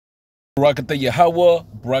Barakatah Yahweh,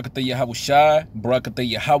 Barakatah Yahushai, Barakatah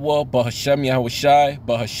Yahweh, Bahashem Yahushai,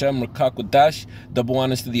 Bahashem Rakakwadash. Double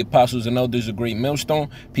honors to the apostles and elders of Great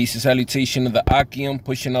Millstone. Peace and salutation of the Akim,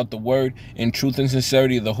 pushing out the word in truth and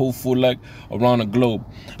sincerity of the whole Fulak around the globe.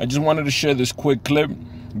 I just wanted to share this quick clip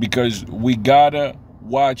because we gotta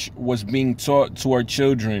watch what's being taught to our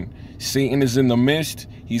children. Satan is in the midst.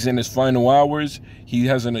 He's in his final hours. He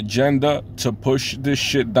has an agenda to push this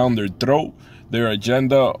shit down their throat. Their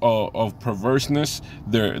agenda of perverseness,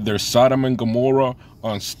 their Sodom and Gomorrah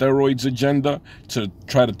on steroids agenda to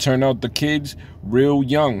try to turn out the kids real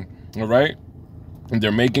young, all right? And they're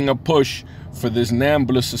making a push for this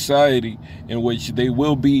NAMBLA society in which they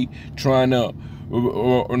will be trying to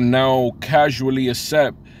now casually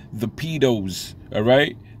accept the pedos, all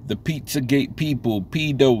right? The Pizzagate people,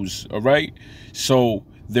 pedos, all right? So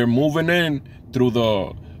they're moving in through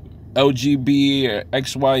the LGB,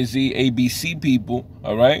 XYZ, ABC people,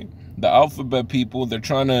 all right? The alphabet people, they're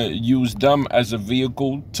trying to use them as a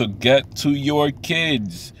vehicle to get to your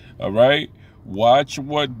kids, all right? Watch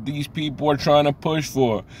what these people are trying to push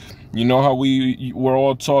for. You know how we're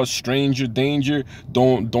all taught stranger danger?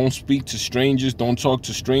 Don't speak to strangers, don't talk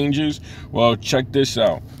to strangers. Well, check this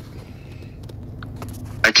out.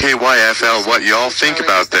 KYFL, what y'all think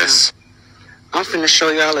about this? I'm finna show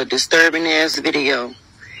y'all a disturbing ass video.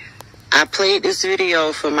 I played this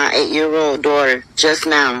video for my 8-year-old daughter just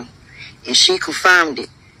now, and she confirmed it.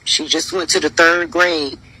 She just went to the 3rd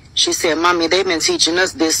grade. She said, "Mommy, they've been teaching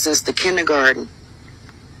us this since the kindergarten."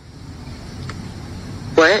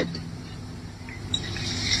 What?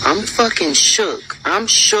 I'm fucking shook. I'm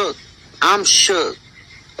shook. I'm shook.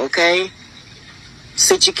 Okay?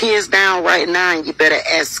 Sit your kids down right now and you better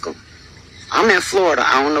ask them. I'm in Florida.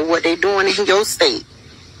 I don't know what they doing in your state,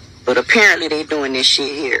 but apparently they doing this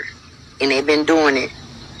shit here. And they've been doing it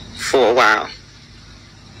for a while.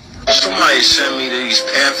 Somebody sent me these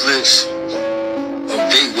pamphlets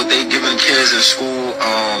of what they giving kids in school.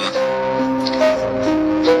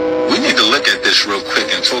 We need to look at this real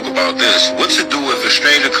quick and talk about this. What to do if a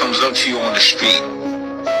stranger comes up to you on the street?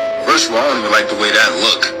 First of all, I don't even like the way that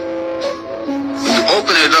look. When you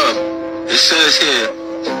open it up, it says here,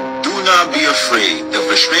 "Do not be afraid. If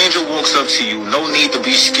a stranger walks up to you, no need to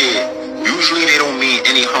be scared. Usually they don't mean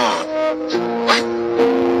any harm." What?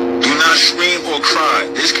 Do not scream or cry.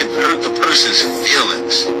 This can hurt the person's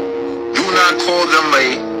feelings. Do not call them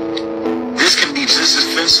this can be just as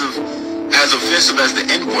offensive as the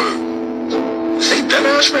N-word. Say dead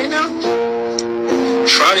ass right now?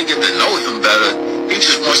 Try to get to know him better. He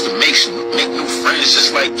just wants to make new friends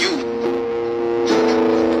just like you.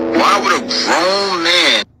 Why would a grown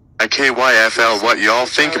man... KYFL, what y'all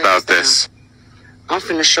think about this? I'm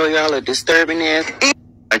finna show y'all a disturbing ass...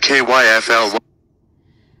 KYFL.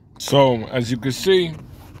 So, as you can see,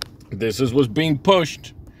 this is what's being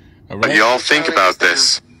pushed. All right? What y'all think about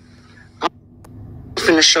this? I'm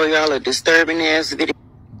finna show y'all a disturbing ass video.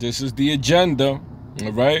 This is the agenda,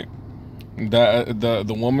 all right?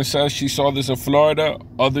 The woman says she saw this in Florida,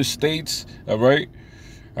 other states, all right?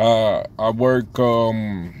 I work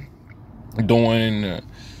doing...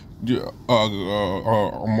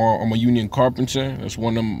 I'm a union carpenter. That's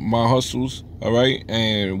one of my hustles, all right?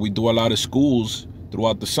 And we do a lot of schools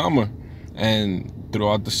throughout the summer. And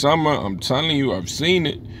throughout the summer, I'm telling you, I've seen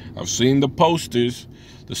it. I've seen the posters,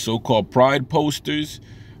 the so-called Pride posters,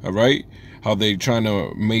 all right? How they trying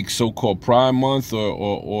to make so-called Pride Month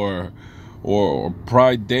or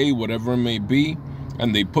Pride Day, whatever it may be.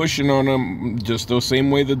 And they pushing on them just the same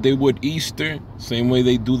way that they would Easter, same way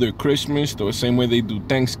they do their Christmas, the same way they do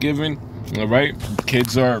Thanksgiving, all right?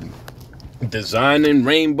 Kids are designing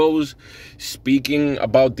rainbows, speaking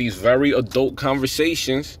about these very adult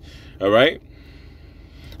conversations, all right?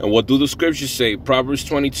 And what do the scriptures say? Proverbs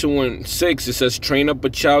 22:6, it says, "Train up a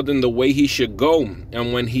child in the way he should go,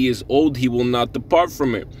 and when he is old, he will not depart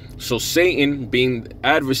from it." So Satan, being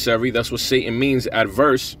adversary, that's what Satan means,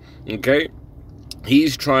 adverse, okay?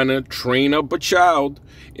 He's trying to train up a child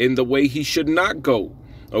in the way he should not go,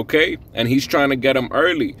 okay? And he's trying to get him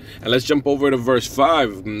early. And let's jump over to verse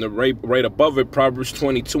 5. Right above it, Proverbs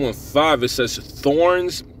 22:5, it says,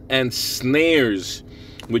 "Thorns and snares,"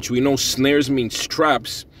 which we know snares means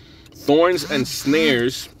traps. "Thorns and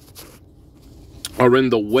snares are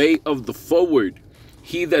in the way of the froward.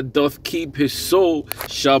 He that doth keep his soul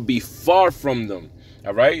shall be far from them."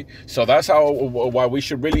 All right, so that's why we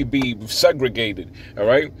should really be segregated. All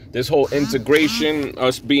right, this whole integration,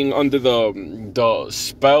 us being under the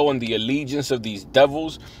spell and the allegiance of these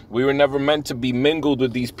devils, we were never meant to be mingled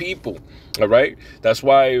with these people. All right, that's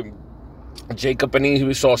why Jacob and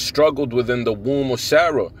Esau struggled within the womb of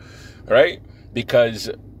Sarah. All right, because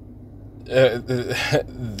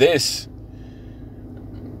this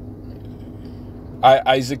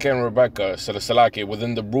Isaac and Rebecca, Salasalaki,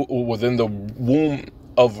 within the womb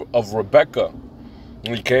of Rebecca,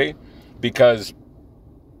 okay? Because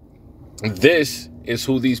this is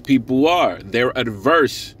who these people are. They're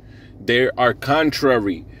adverse. They are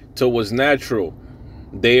contrary to what's natural.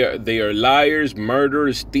 They are liars,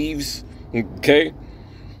 murderers, thieves, okay?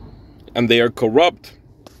 And they are corrupt.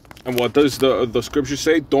 And what does the scripture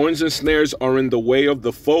say? Thorns and snares are in the way of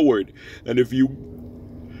the forward. And if you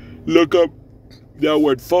look up that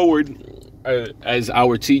word forward, as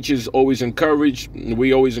our teachers always encourage,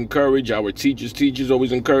 we always encourage, our teachers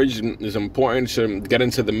always encourage, it's important to get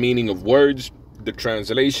into the meaning of words, the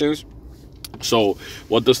translations. So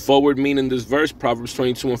what does forward mean in this verse? Proverbs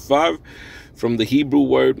 22:5, from the Hebrew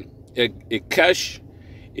word ikesh.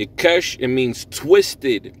 Ikesh, it means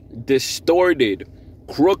twisted, distorted,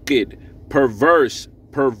 crooked, perverse,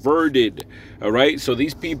 perverted. All right, so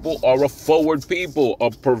these people are a forward people,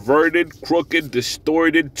 a perverted, crooked,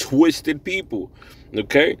 distorted, twisted people.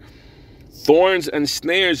 Okay, thorns and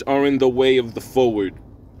snares are in the way of the forward.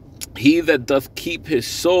 He that doth keep his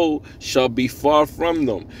soul shall be far from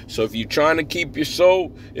them. So if you're trying to keep your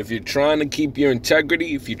soul, if you're trying to keep your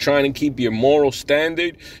integrity, if you're trying to keep your moral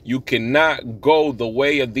standard, you cannot go the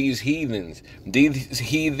way of these heathens. These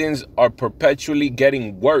heathens are perpetually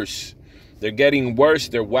getting worse. They're getting worse.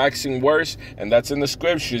 They're waxing worse. And that's in the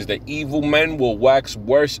scriptures, that evil men will wax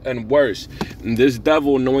worse and worse. And this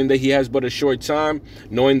devil, knowing that he has but a short time,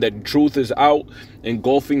 knowing that truth is out,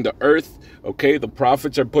 engulfing the earth, okay, the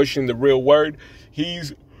prophets are pushing the real word,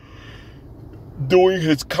 he's doing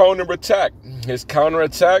his counterattack. His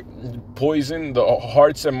counterattack, poison the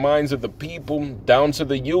hearts and minds of the people down to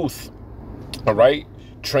the youth. All right?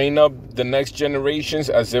 Train up the next generations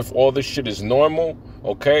as if all this shit is normal,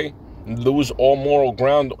 okay? Lose all moral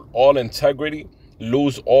ground, all integrity,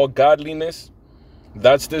 lose all godliness.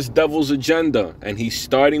 That's this devil's agenda, and he's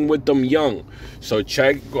starting with them young. So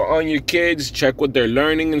check on your kids, check what they're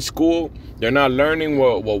learning in school. They're not learning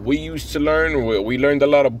what we used to learn. We learned a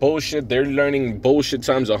lot of bullshit. They're learning bullshit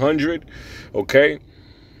times 100, okay?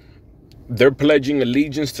 They're pledging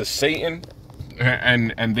allegiance to Satan,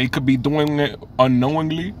 and they could be doing it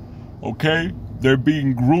unknowingly, okay? They're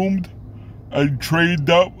being groomed and trained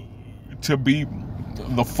up to be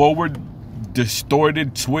the forward,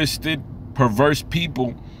 distorted, twisted, perverse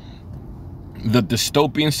people, the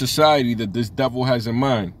dystopian society that this devil has in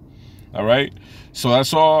mind. All right, so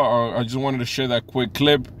that's all. I just wanted to share that quick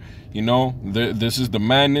clip. You know, this is the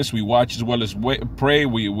madness. We watch as well as pray.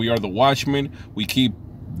 We are the watchmen. We keep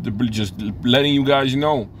just letting you guys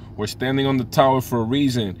know we're standing on the tower for a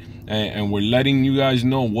reason, and we're letting you guys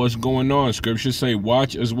know what's going on. Scriptures say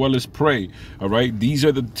watch as well as pray. All right, these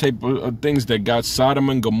are the type of things that got Sodom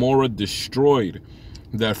and Gomorrah destroyed.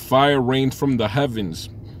 That fire rained from the heavens,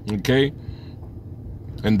 okay?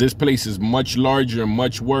 And this place is much larger and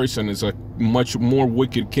much worse, and it's a much more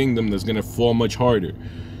wicked kingdom that's going to fall much harder.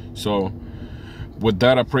 So with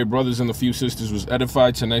that, I pray brothers and a few sisters was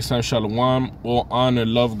edified. Till next time, shalom. All honor,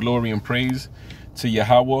 love, glory, and praise to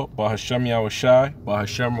Yahweh, Bahashem Yahushai,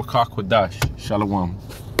 Bahashem Rakak Wadash. Shalom.